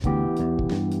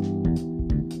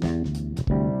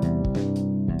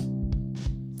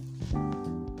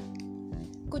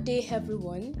Good day,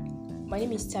 everyone. My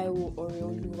name is Taiwo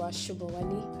Orioluwa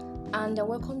Shobowale, and I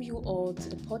welcome you all to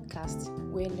the podcast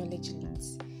where knowledge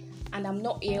leads. And I'm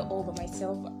not here all by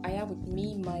myself. I have with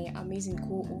me my amazing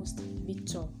co-host,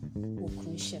 Victor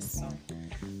Okunshesa.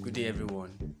 Good day, everyone.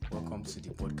 Welcome to the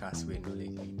podcast where knowledge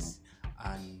leads.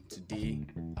 And today,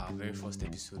 our very first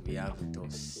episode, we have with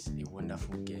us a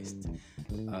wonderful guest,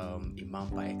 a man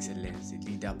by excellence, a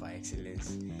leader by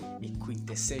excellence, a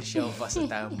quintessential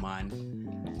versatile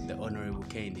man, the Honorable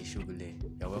Kehinde Sogunle.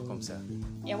 You're welcome, sir.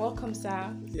 You're welcome,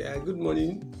 sir. Yeah, good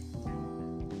morning.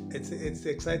 It's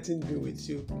exciting being with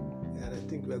you, and I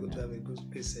think we're going to have a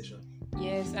great session.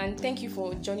 Yes, and thank you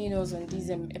for joining us on this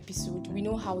episode. We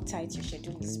know how tight your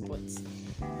schedule is, but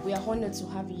we are honored to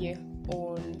have you here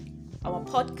on our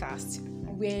podcast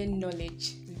where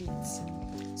knowledge leads.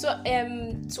 So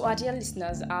to our dear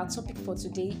listeners, our topic for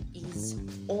today is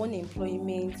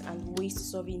unemployment and ways to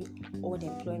solving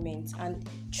unemployment. And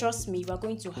trust me, we're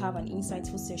going to have an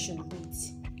insightful session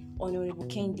with Honorable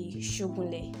Kehinde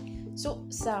Sogunle. So,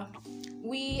 sir,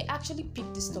 we actually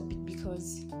picked this topic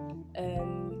because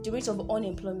the rate of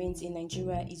unemployment in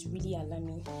Nigeria is really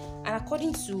alarming. And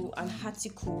according to an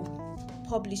article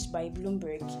published by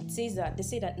Bloomberg, they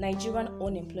say that Nigerian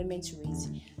unemployment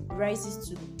rate rises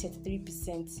to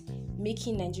 33%,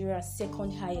 making Nigeria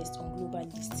second highest on global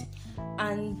list.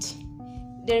 And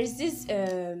there is this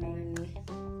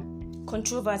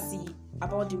controversy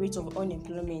about the rate of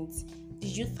unemployment. The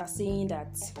youth are saying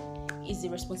that it's the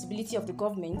responsibility of the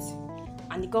government,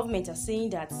 and the government are saying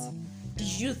that the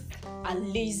youth are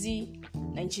lazy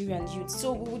Nigerian youth.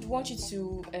 So we would want you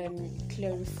to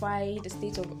clarify the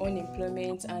state of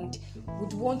unemployment and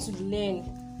would want to learn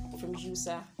from you,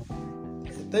 sir.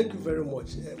 Thank you very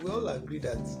much. We all agree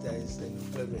that there is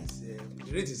unemployment.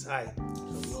 The rate is high.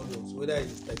 We all know. So whether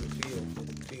it's 33 or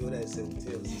 43, whether it's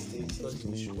 17 or 16, it's not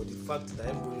an issue. But the fact that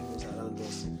everybody knows around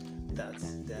us that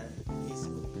there is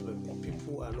unemployment.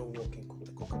 People are not working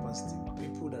capacity.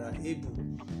 People that are able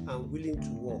and willing to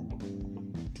work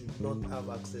do not have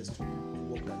access to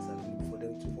work that's available for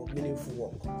them to work, meaningful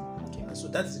work. Okay. And so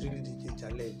that is really the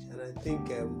challenge. And I think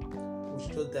we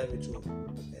should just dive into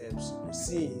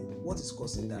seeing what is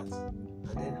causing that,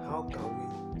 and then how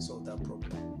can we solve that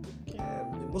problem. Okay.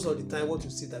 Most of the time, what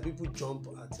you see that people jump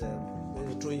at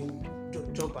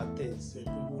jump at things.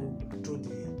 People throw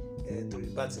the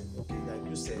button. Okay, like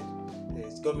you said,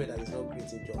 it's government that is not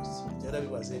creating jobs. The other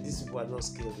people are saying these people are not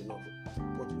skilled enough.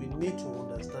 But we need to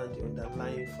understand the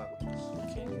underlying factors.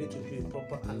 Okay. We need to do a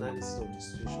proper analysis of the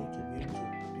situation to be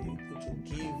able to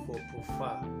give or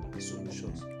profile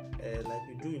solutions. Like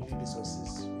we do in new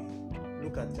resources, we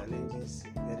look at challenges,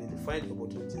 we identify the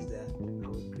opportunities there, and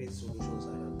we create solutions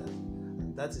around that.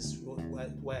 And that is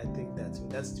why I think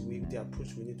that's the way, the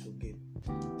approach we need to give.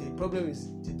 The problem is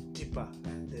deeper,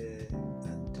 and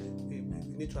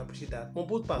we need to appreciate that on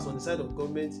both parts, on the side of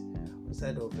government, on the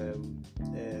side of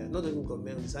not even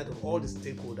government, on the side of all the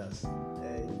stakeholders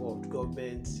involved,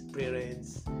 government,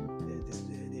 parents,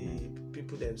 the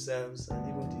people themselves, and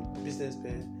even the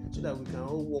businessmen, so that we can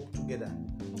all work together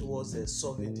towards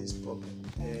solving this problem.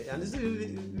 And this is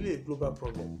really a global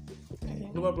problem.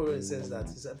 Global problem in the sense that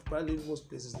it's probably most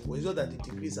places, but it's not that the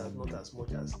degrees are not as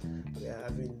much as we are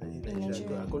having in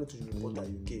Nigeria, according to the report that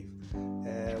you gave.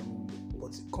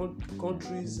 But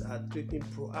countries are taking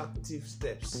proactive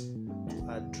steps to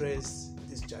address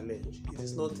this challenge. It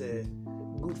is not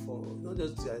good for, not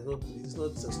just it's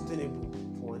not sustainable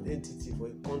for an entity, for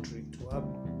a country to have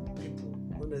people,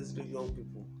 not necessarily young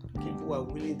people who are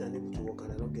willing and able to work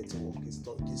and are not getting work. It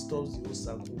stops the whole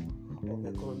circle of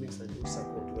economics and the whole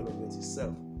circle of development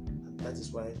itself. And that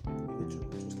is why we need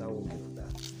to start working on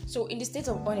that. So in the state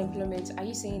of unemployment, are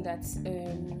you saying that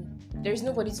there is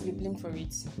nobody to be blamed for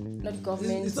it? Not the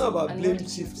government? It's not about blame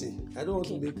shifting. I don't want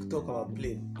to talk about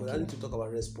blame, but I need to talk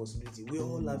about responsibility. We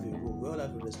all have a role. We all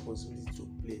have a responsibility to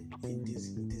play in this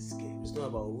game. It's not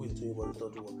about who is doing what is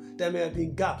not doing. There may have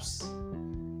been gaps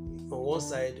on one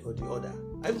side or the other.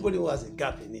 Everybody who has a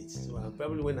gap in it. So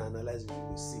probably when I analyze it, you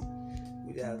will see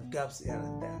we have gaps here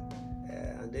and there.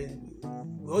 And then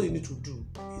all you need to do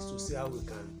is to see how we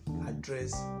can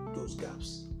address those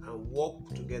gaps and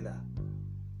work together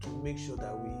to make sure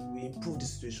that we improve the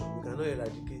situation. We cannot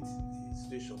eradicate the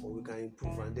situation, but we can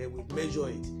improve, and then we measure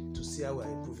it to see how we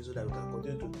are improving so that we can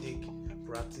continue to take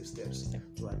proactive steps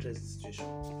to address the situation.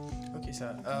 Okay,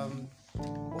 sir.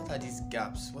 What are these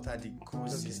gaps? What are the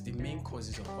causes, the main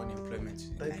causes of unemployment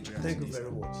in Nigeria? Thank you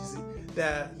very much. You see,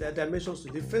 there are dimensions to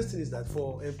it. The first thing is that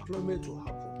for employment to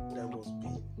happen, there must be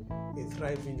a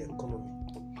thriving economy.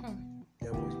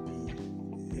 There must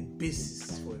be a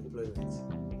basis for employment.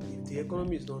 If the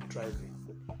economy is not thriving,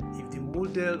 if the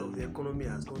model of the economy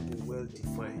has not been well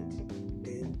defined,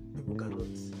 then people cannot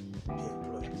be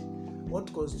employed.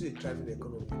 What constitutes a thriving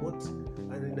economy?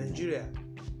 And in Nigeria,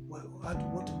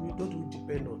 what do we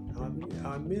depend on?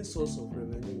 Our main source of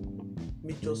revenue,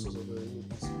 major source of revenue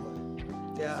is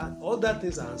oil. All that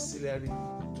things are ancillary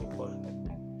to oil.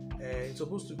 It's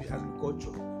supposed to be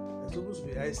agriculture. There's supposed to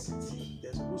be ICT.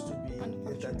 There's supposed to be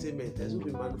entertainment. There's supposed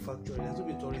to be manufacturing. There's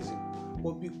supposed to be tourism.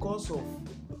 But because of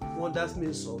that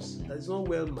main source that is not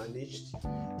well managed,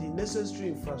 the necessary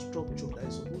infrastructure that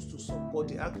is supposed to support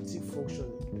the active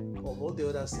functioning of all the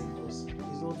other sectors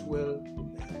is not well done.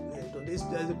 There's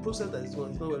a process that is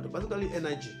not well done, particularly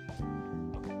energy,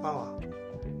 power.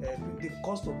 The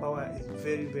cost of power is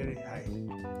very, very high.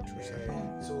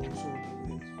 So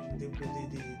the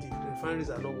refineries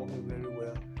are not working very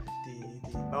well.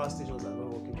 The power stations are not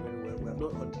working very well. We have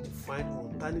not defined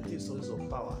alternative sources of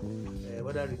power,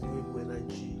 whether renewable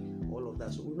energy, all of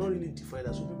that. So we've not really defined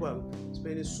that. So people are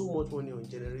spending so much money on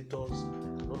generators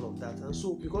and all of that. And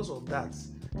so because of that,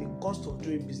 the cost of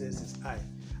doing business is high.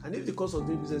 And if the cost of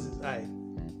doing business is high,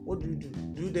 what do?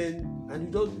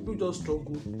 People just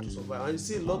struggle to survive. And you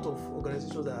see a lot of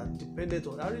organizations that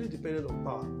are really dependent on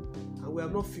power. And we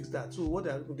have not fixed that. So what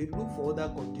they look for other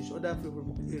conditions, other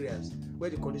favorable areas where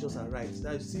the conditions are right.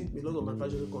 Now you see a lot of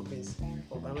manufacturing companies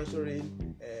or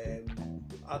manufacturing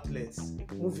outlets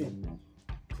moving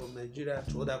from Nigeria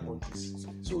to other countries.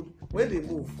 So when they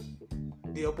move,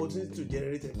 the opportunity to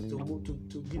generate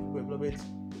to give employment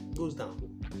goes down.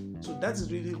 So that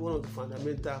is really one of the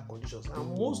fundamental conditions.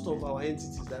 And most of our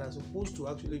entities that are supposed to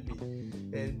actually be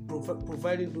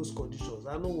providing those conditions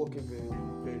are not working very,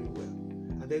 very well.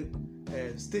 And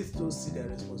then states don't see their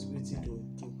responsibility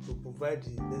to provide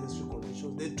the necessary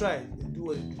conditions. They try, they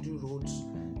do roads,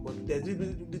 but there's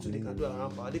little they can do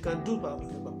around power. They can do power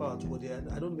too, but they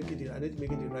are not making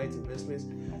the right investments.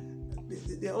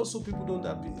 There are also people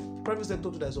private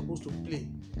sector that are supposed to play.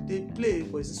 They play,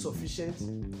 but is it sufficient?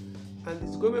 And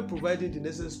it's government providing the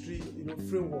necessary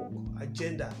framework,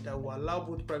 agenda that will allow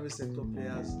both private sector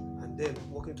players and them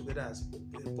working together as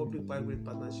public-private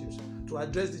partnerships to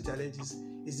address the challenges.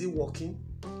 Is it working?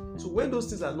 So when those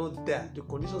things are not there, the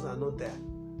conditions are not there,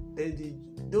 then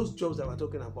those jobs that we're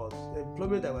talking about, the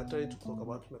employment that we're trying to talk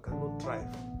about, cannot thrive.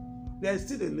 There is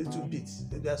still a little bit.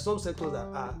 There are some sectors that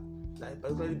are, like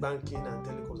particularly banking and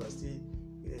telecoms, are still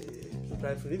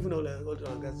thriving. Even all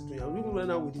the gas is doing. And even right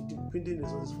now with the depending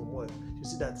resources from oil, you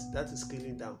see that is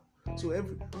scaling down. So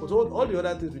but all the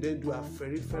other things we then do are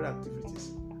very fair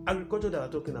activities. Agriculture that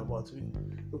we're talking about,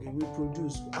 we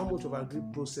produce. How much of agri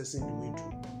processing do we do?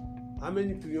 How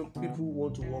many people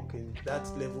want to work in that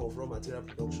level of raw material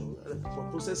production? But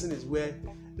processing is where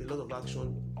a lot of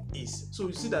action is. So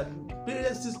you see that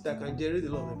places that can generate a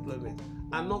lot of employment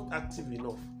are not active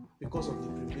enough because of the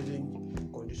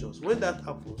prevailing conditions. When that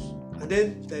happens, and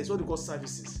then there is what we call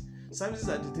services. Services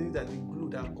are the things that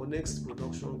include and connects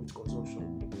production with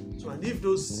consumption. So, and if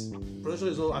those production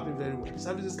is not happening very well,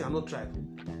 services cannot thrive.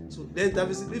 So then,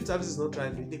 if service is not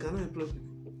thriving, they cannot employ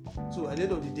people. So at the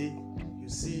end of the day, you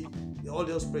see all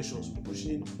those pressures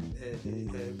pushing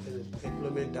the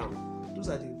employment down.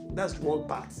 That's one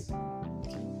part.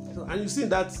 So, and you see in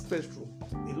that spectrum,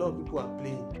 a lot of people are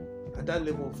playing at that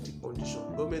level of the condition.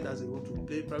 Government has a role to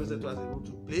play, private sector has a role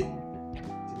to play,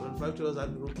 the manufacturers have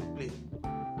a role to play.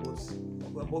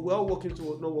 But we are not working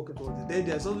towards it. Then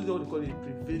there's something what we call a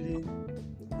prevailing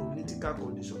political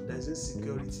condition. There's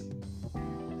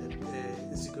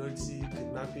insecurity,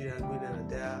 kidnapping, and going and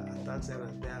there, attacks here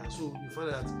and there. So you find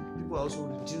that people are also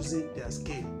reducing their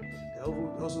scale. They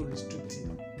are also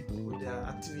restricting on their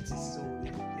activities. So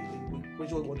they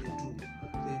measure what they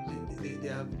do. They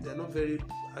are not very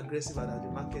aggressive at the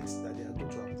markets that they are going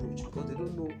to approach because they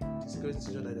don't know the security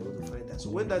situation that they are going to find there. So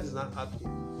when that is not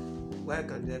happening, why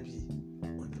can there be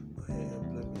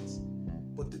employment?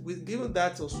 But given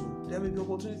that also, there may be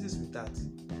opportunities with that.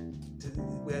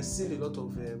 We are seeing a lot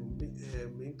of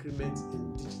increment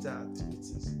in digital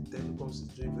activities. Telecoms is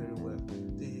doing very well.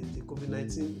 The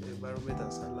COVID-19 environment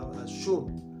has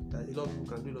shown that a lot of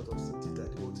people can do a lot of things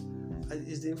digitally. But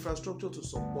is the infrastructure to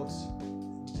support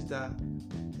digital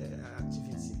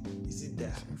activity? Is it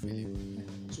there?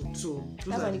 So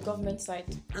that's on the government side.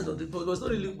 But it's not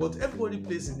really. But everybody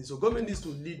plays in it. So government needs to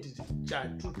lead the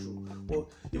charge. True. But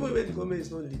even when the government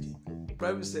is not leading,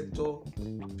 private sector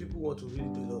people want to really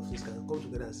do a lot of things, can come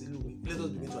together and say, look, let us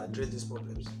begin to address these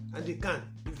problems, and they can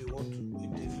if they want to.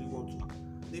 If they really want to,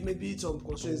 there may be some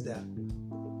constraints there,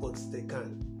 but they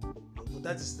can. But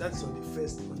that is on the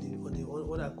first, on the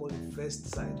what I call the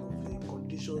first side of the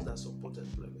conditions that support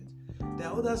employment. There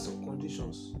are other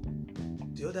conditions.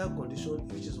 The other condition,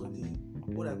 which is on the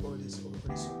what I call this on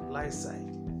the supply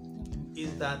side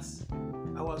is that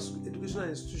our educational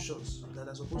institutions that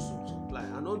are supposed to supply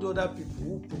and all the other people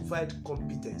who provide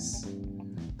competence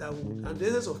and the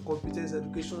essence of competence,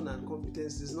 education and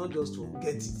competence is not just to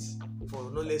get it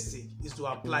for knowledge sake, is to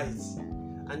apply it,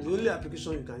 and the only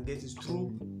application you can get is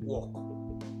through work.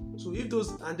 So if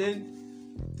those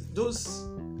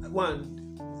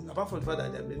one, apart from the fact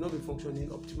that they may not be functioning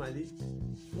optimally,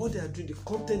 what they are doing, the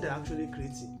content they are actually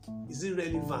creating, is it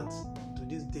relevant to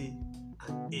this day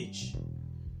and age?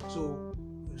 So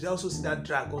we also see that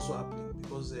drag also happening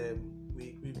because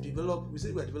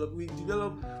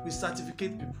we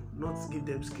certificate people, not give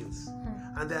them skills,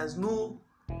 and there's no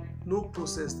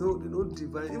process, no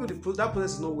divine. Even that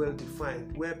process is not well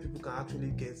defined where people can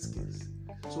actually get skills.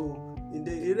 So in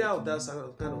the area of that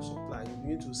kind of supply, you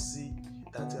begin to see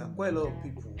that there are quite a lot of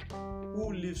people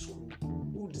who leave school,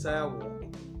 who desire work,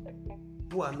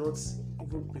 who are not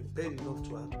even prepared enough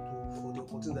for the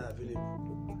opportunities that are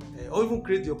available, or even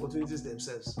create the opportunities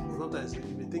themselves. Sometimes you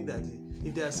may think that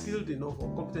if they are skilled enough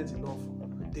or competent enough,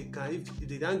 they can. If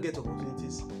they don't get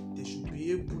opportunities, they should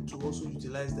be able to also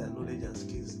utilize their knowledge and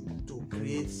skills to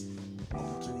create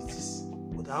opportunities.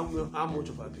 But how much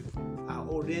of our people are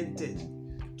oriented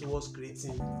towards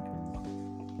creating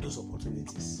those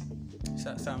opportunities?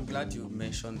 So I'm glad you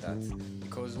mentioned that,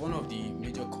 because one of the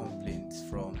major complaints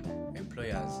from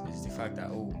employers is the fact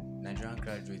that Nigerian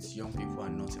graduates, young people are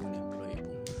not even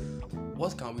employable.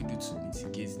 What can we do to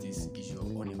mitigate this issue of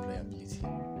unemployability?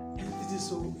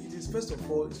 It is first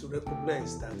of all is to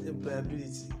recognize that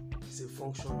employability is a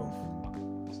function of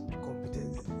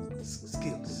competence,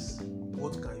 skills.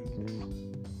 What can you do?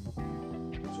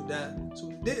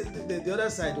 The other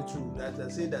side too, that are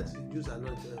saying that youths are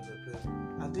not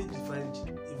employable, have they defined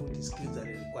even the skills that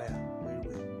they require very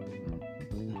well?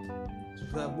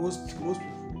 So most people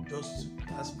just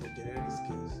ask for generic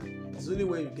skills. It's only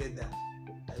when you get that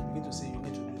you begin to say you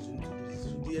need to do this. So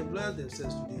the employers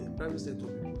themselves, to the private sector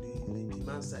people, the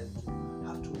demand side,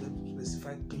 have to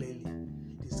specify clearly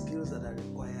the skills that are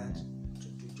required to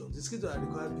do jobs. The skills that are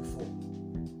required before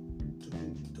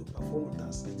to perform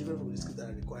tasks is different from the skills that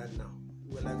are required now.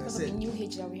 Well, like because I said, of the new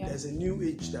age that we have. There's a new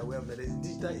age that we have, there's a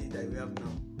digital age that we have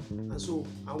now.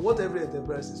 And what every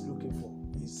enterprise is looking for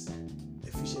is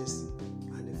efficiency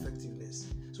and effectiveness.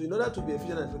 So in order to be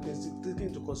efficient and effective, taking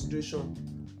into consideration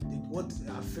what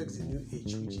affects the new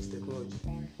age, which is technology,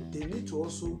 they need to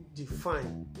also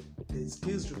define the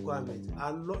skills requirement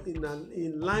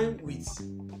in line with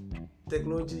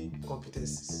technology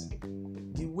competencies.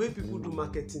 The way people do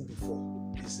marketing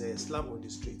before is a slap on the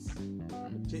street.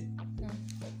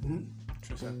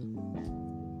 True, sir.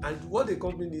 And what the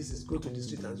company needs is go to the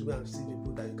street and go and see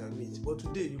people that you can meet. But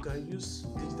today you can use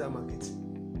digital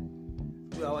marketing.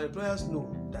 So our employers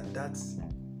know that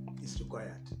is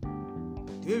required.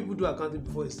 The way people do accounting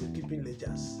before is keeping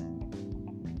ledgers.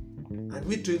 And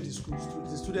we train the schools,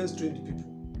 the students train the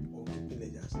people on keeping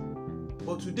ledgers.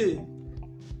 But today,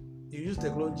 you use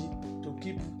technology to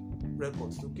keep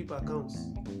records, to keep accounts.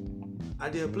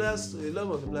 And the employers, a lot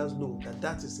of employers know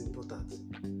that is important.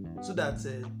 So that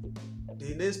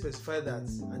they then specify that,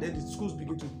 and then the schools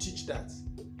begin to teach that.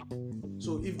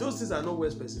 So if those things are not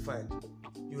well specified,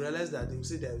 you realize that they will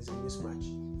say there is a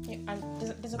mismatch. Yeah,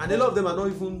 and a lot of them are not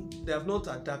even, they have not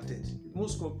adapted.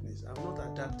 Most companies have not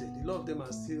adapted. A lot of them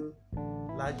are still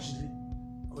largely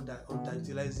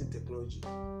underutilizing technology.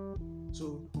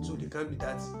 So they can't be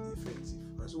that effective.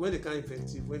 And so when they can't be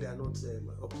effective, when they are not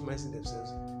optimizing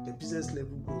themselves, the business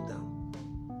level goes down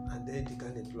and then they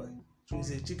can't employ. So it's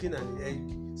a chicken and the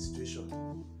egg situation.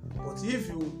 But if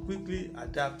you quickly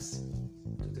adapt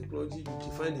to technology, you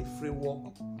define a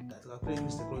framework that can actually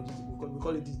use technology, we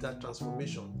call it digital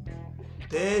transformation,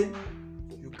 then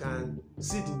you can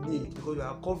see the need, because you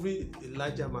are covering a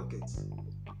larger market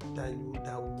that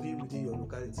will be within your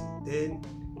locality. Then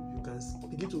you can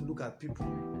begin to look at people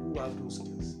who have those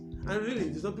skills. And really,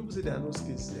 it's not people say there are no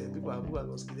skills. People who are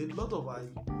not skilled. A lot of our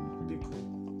people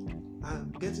are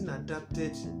getting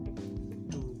adapted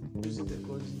to using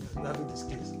technology and having the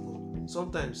skills. But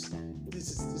sometimes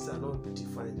these are not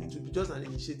defined. It will be just an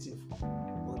initiative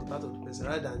on the part of the person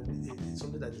rather than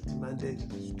something that is demanded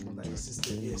by the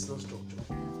system. Yes, not structure.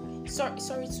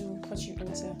 Sorry to cut you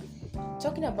in, sir.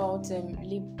 Talking about the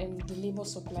labor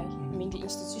supply, I mean the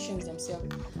institutions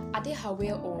themselves, are they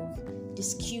aware of the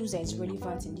skills that is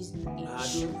relevant in this new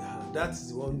age? That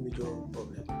is one major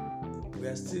problem. We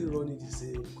are still running the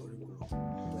same curriculum.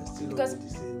 We are still running the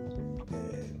same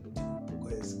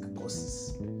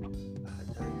courses.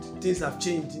 And things have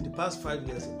changed in the past 5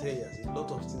 years or 10 years. A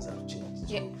lot of things have changed.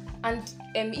 Yeah,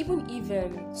 and even if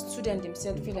students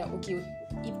themselves feel like, okay,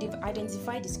 if they've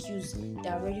identified the skills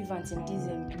that are relevant in this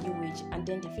new age, and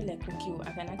then they feel like, okay,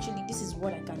 I can actually, this is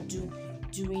what I can do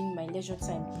during my leisure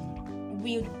time,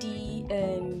 will the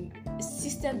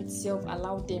system itself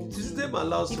allow them to? The system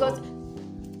allows, because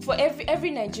for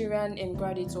every Nigerian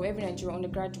graduate or every Nigerian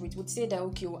undergraduate would say that,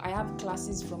 okay, I have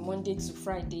classes from Monday to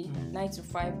Friday, 9 to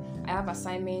 5. I have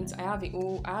assignments. I have a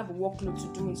workload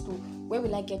to do in school. Where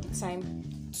will I get the time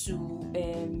to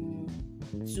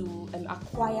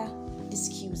acquire the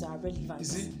skills that are relevant? You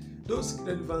see, those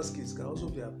relevant skills can also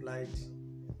be applied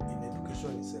in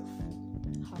education itself.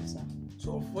 How, sir?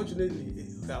 So unfortunately,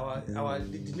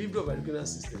 the delivery of educational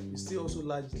system is still also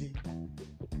largely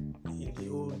in the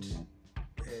old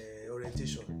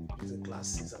orientation, using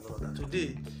classes and all that.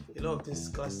 Today, a lot of these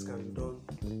classes can be done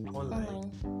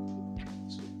online.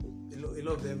 So a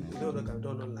lot of them can be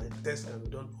done online. Tests can be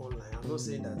done online. I'm not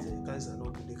saying that classes are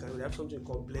not good. They have something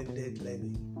called blended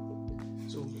learning.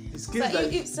 So the skills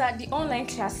the online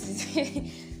classes,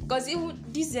 because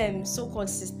this so-called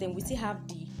system, we still have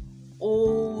the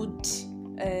old.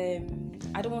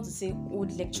 I don't want to say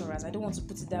old lecturers. I don't want to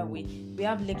put it that way. We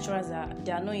have lecturers that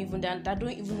don't even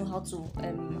know how to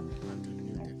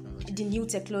the new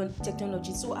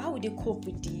technology. So how would they cope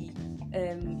with the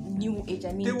new age?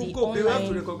 I mean, they will cope. They have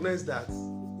to recognize that.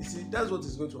 You see, that's what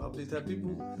is going to happen. That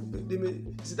people, they may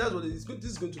see that's what it's going.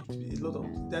 This is going to be a lot of.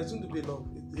 There's going to be a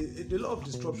lot of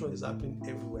disruption is happening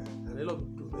everywhere, and a lot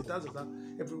of it has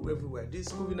everywhere. This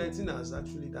COVID-19 has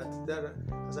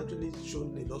actually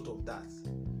shown a lot of that,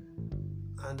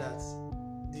 and that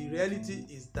the reality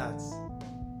is that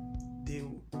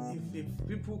if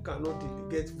people cannot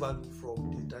get value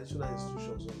from the traditional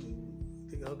institutions,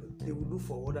 they will look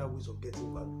for other ways of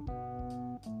getting value,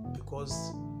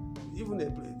 because even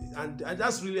and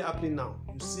that's really happening now.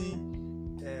 You see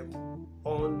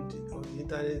on the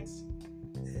internet,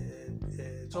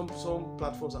 some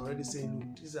platforms are already saying,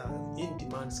 look, these are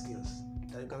in-demand skills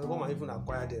that you can come and even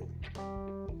acquire them.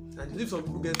 And if some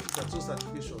people get those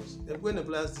certifications, then when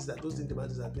employers see that those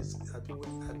in-demand skills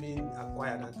are being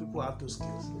acquired and people have those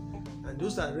skills, and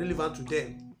those are relevant to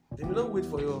them, they will not wait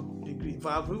for your degree. In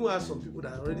fact, I've even had some people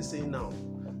that are already saying now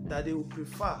that they would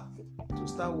prefer to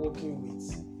start working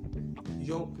with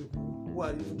young people who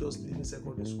are even just leaving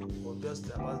secondary school or just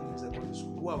about leaving secondary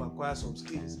school, who have acquired some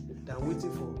skills than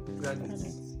waiting for graduates.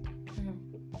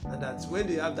 Mm-hmm. And that when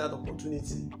they have that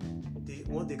opportunity,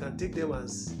 they can take them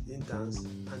as interns,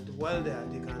 and while they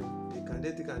can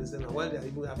then take an exam, and while they are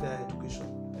even after higher education,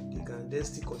 they can then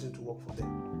still continue to work for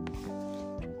them.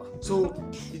 So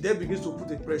it then begins to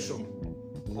put a pressure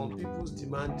on people's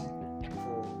demand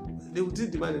for. They will still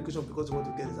demand education because they want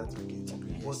to get a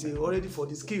certificate, but they already, for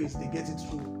the skills, they get it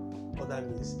through other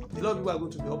means. A lot of people are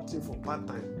going to be opting for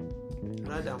part-time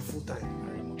rather than full-time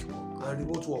and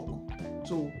remote work.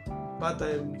 So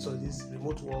part-time studies,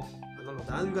 remote work, and all of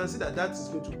that. And you can see that is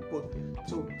going to put.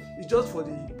 So it's just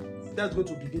that's going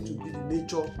to begin to be the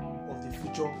nature of the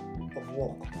future of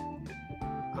work.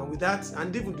 And with that,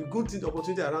 and even the good thing, the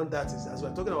opportunity around that is, as we're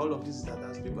talking about all of this, is that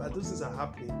as those things are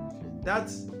happening, that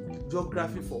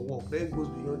geography for work then goes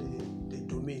beyond the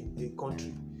domain, the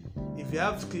country. If you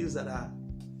have skills that are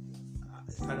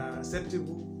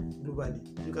acceptable globally,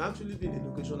 you can actually be in a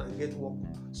location and get work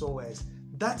somewhere else.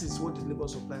 That is what the labor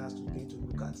supply has to begin to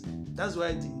look at. That's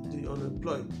why the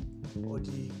unemployed or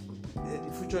the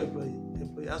future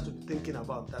employee has to be thinking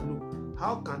about that. Look,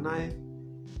 how can I,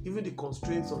 even the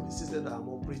constraints of the system that I'm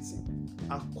operating,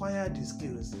 acquire the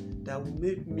skills that will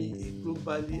make me a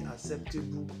globally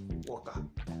acceptable worker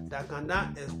that can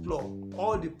now explore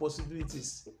all the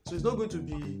possibilities. So it's not going to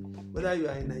be whether you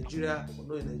are in Nigeria or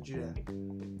not in Nigeria.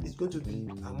 It's going to be,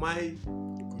 am I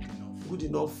good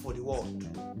enough for the world?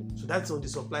 So that's on the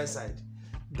supply side.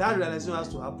 That realization has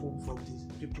to happen from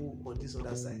the people on this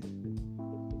other side.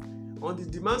 On the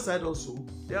demand side also,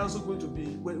 they are also going to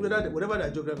be, whatever their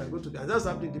geography are going to be, and that's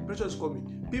happening, the pressure is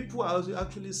coming. People are also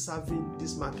actually serving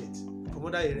this market from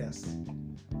other areas.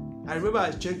 I remember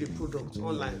I checked the product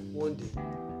online one day.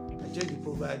 I checked the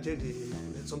product,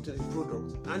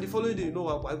 and the following day,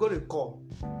 I got a call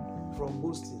from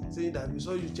Boston saying that we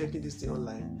saw you checking this thing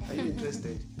online. Are you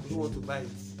interested? We want to buy it.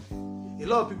 A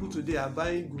lot of people today are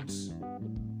buying goods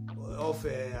off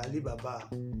Alibaba,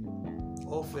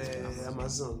 of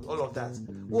Amazon, all of that.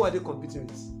 Who are they competing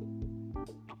with?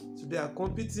 So they are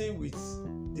competing with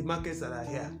the markets that are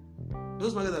here.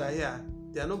 Those markets that are here,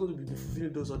 they are not going to be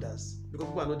fulfilling those orders because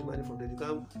people are not demanding from them.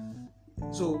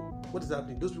 So what is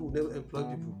happening? Those people will never employ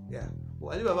people. Yeah.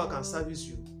 But Alibaba can service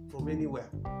you from anywhere.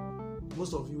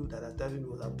 Most of you that are telling me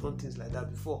have done things like that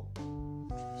before.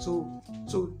 So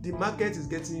the market is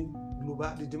getting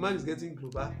global, the demand is getting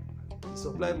global, the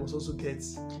supply must also get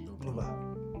global.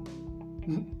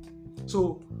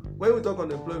 So when we talk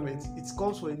on employment, it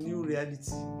comes from a new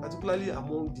reality, particularly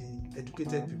among the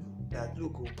educated people, that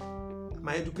look,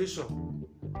 my education,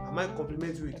 am I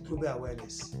complementing with global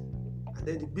awareness? And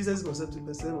then the business must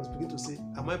begin to say,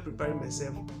 am I preparing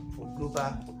myself for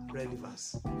global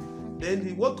relevance?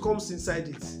 Then what comes inside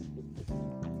it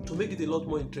to make it a lot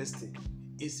more interesting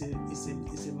is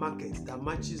a market that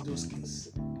matches those skills.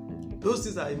 Those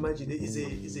things I imagine is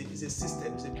a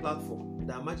system, it's a platform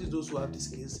that matches those who have the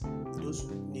skills, those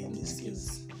who need the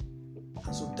skills.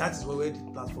 And so that is where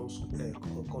the platforms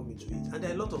come into it. And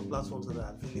there are a lot of platforms that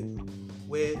are available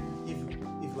where if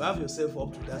you have yourself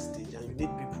up to that stage and you need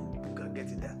people, you can get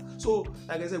it there. So,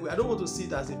 like I said, I don't want to see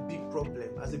it as a big problem.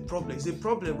 It's a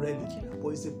problem really, but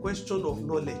it's a question of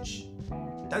knowledge.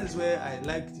 That is where I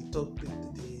like the topic,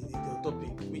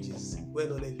 which is where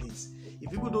knowledge leads.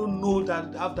 If people don't know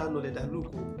that, have that knowledge, that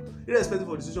look, irrespective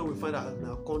of the situation we find out in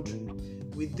our country,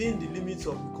 within the limits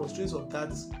of the constraints of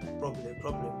that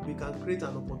problem, we can create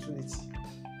an opportunity.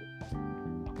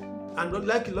 And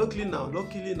luckily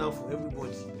now for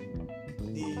everybody,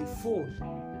 the phone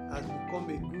has become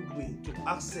a good way to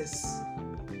access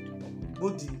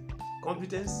both the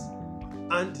competence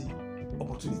and the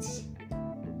opportunity.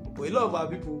 But a lot of our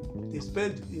people, they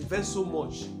invest so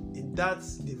much in that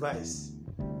device,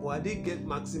 but are they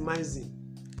maximizing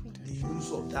the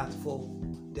use of that for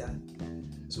their?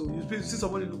 So you see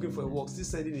somebody looking for a work, still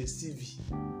sending a CV.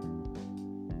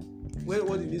 Well,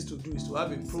 what he needs to do is to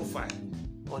have a profile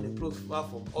on a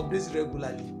platform, updates it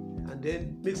regularly, and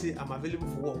then make say I'm available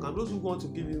for work. And those who want to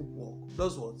give him work,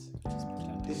 does what?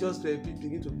 They just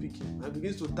begin to pick him and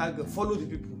begins to tag, follow the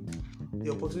people.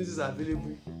 The opportunities are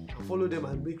available, and follow them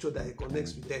and make sure that he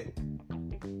connects with them.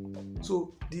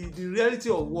 So the reality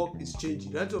of work is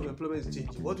changing. The reality of employment is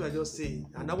changing. What we are just saying,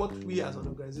 and now what we as an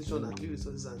organization at Kehinde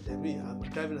Resources and me are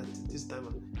driving at this time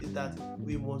is that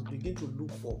we must begin to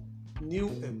look for new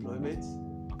employment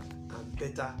and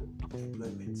better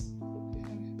employment.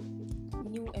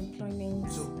 New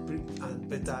employment. So and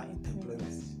better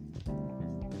employment.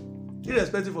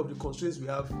 Irrespective of the constraints we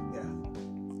have here,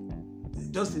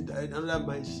 just another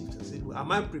mind shift and say, well,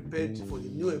 am I prepared for the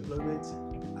new employment?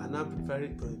 And I'm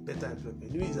preparing for better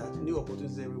employment. New is that new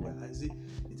opportunities everywhere. I see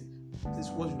this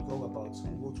is what we talk about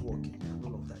remote working and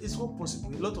all of that. It's not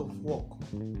possible. A lot of work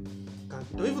can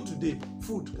be done. Even today,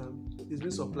 food is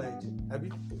being supplied.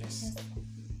 Yes.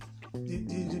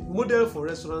 The model for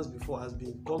restaurants before has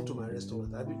been come to my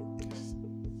restaurant.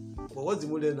 But what's the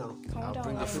model now? I'll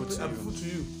bring the food to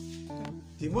you.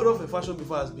 The model for fashion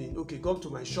before has been, okay, come to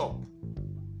my shop.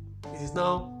 It is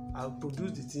now, I'll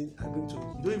produce the thing, I bring to you.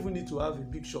 You don't even need to have a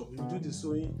big shop. You do the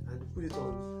sewing and you put it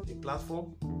on a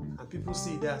platform, and people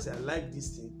see it there and say, I like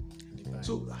this thing.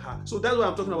 So that's what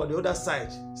I'm talking about, the other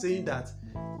side, saying that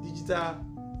digital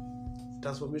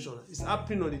transformation is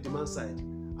happening on the demand side.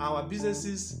 Our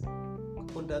businesses,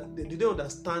 they don't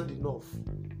understand enough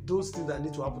those things that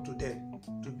need to happen to them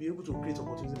to be able to create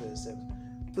opportunities for themselves.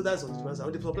 So that's on the demand side.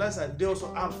 On the supply side, they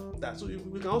also have that. So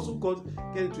we can also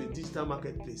get into a digital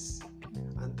marketplace.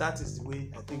 And that is the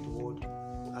way I think the world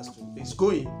is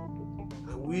going.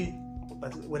 And we,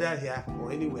 but whether here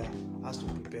or anywhere, has to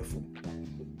prepare for.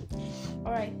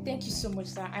 All right, thank you so much,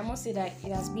 sir. I must say that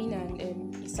it has been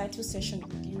an insightful session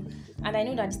with you. And I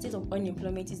know that the state of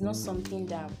unemployment is not something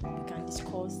that we can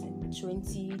discuss in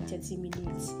 20-30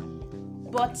 minutes.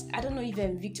 But I don't know if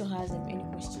Victor has any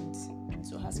questions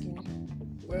to ask you.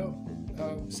 Well,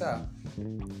 sir,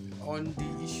 on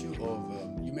the issue of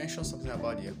you mentioned something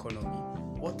about the economy.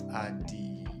 What are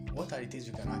the things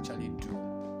we can actually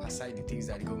do aside the things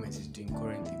that the government is doing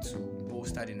currently to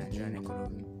bolster the Nigerian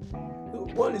economy?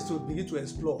 One is to begin to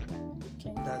explore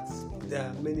that there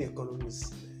are many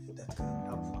economies that can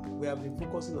happen. We have been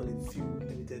focusing on a few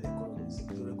limited economies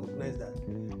to recognize that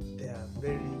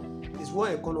it's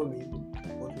one economy,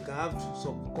 but we can have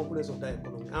some components of that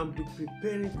economy and be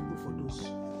preparing people for those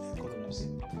economies.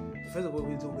 First of all,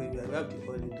 we have the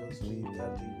oil industry, we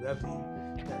have the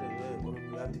economy,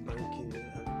 we have the banking.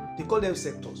 They call them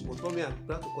sectors, but for me, I'm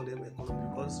glad to call them economy,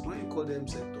 because when you call them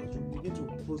sectors, you begin to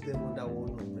post them under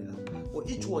one umbrella. But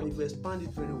each one, if you expand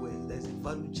it very well, there's a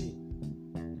value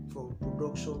chain from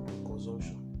production to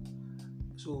consumption.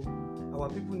 So our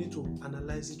people need to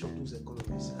analyze each of those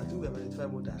economies. I think we have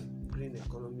identified more than green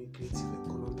economy, creative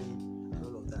economy, and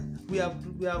all of that. We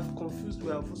have confused,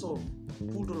 we have sort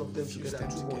of pulled all of them together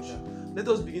too much. Let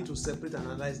us begin to separate and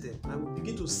analyze them, and we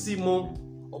begin to see more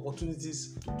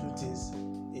opportunities to do things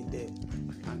in them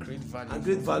and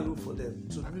create value for them.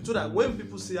 So that when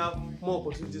people see have more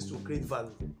opportunities to create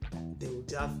value, they will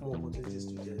have more opportunities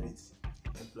to generate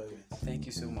employment. Thank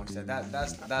you so much, sir.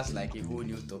 That's like a whole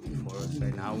new topic for us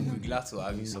right now. We'll be glad to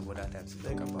have you some other time to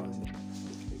talk about it.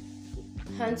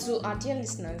 And to our dear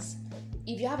listeners,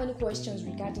 if you have any questions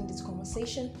regarding this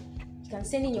conversation, you can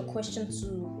send in your question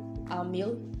to our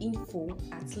mail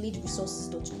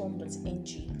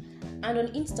info@leadresources.com.ng and on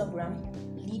Instagram,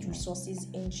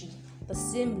 leadresourcesng. The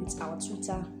same with our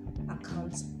Twitter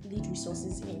account,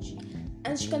 leadresourcesng.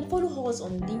 And you can follow us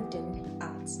on LinkedIn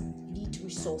at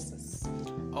leadresources.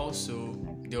 Also,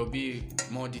 there will be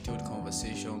more detailed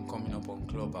conversation coming up on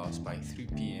Clubhouse by 3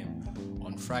 p.m.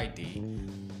 on Friday.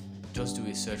 Just do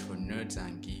a search for Nerds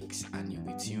and Geeks and you'll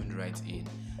be tuned right in.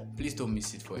 Please don't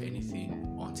miss it for anything.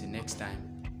 Until next time,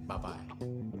 bye-bye.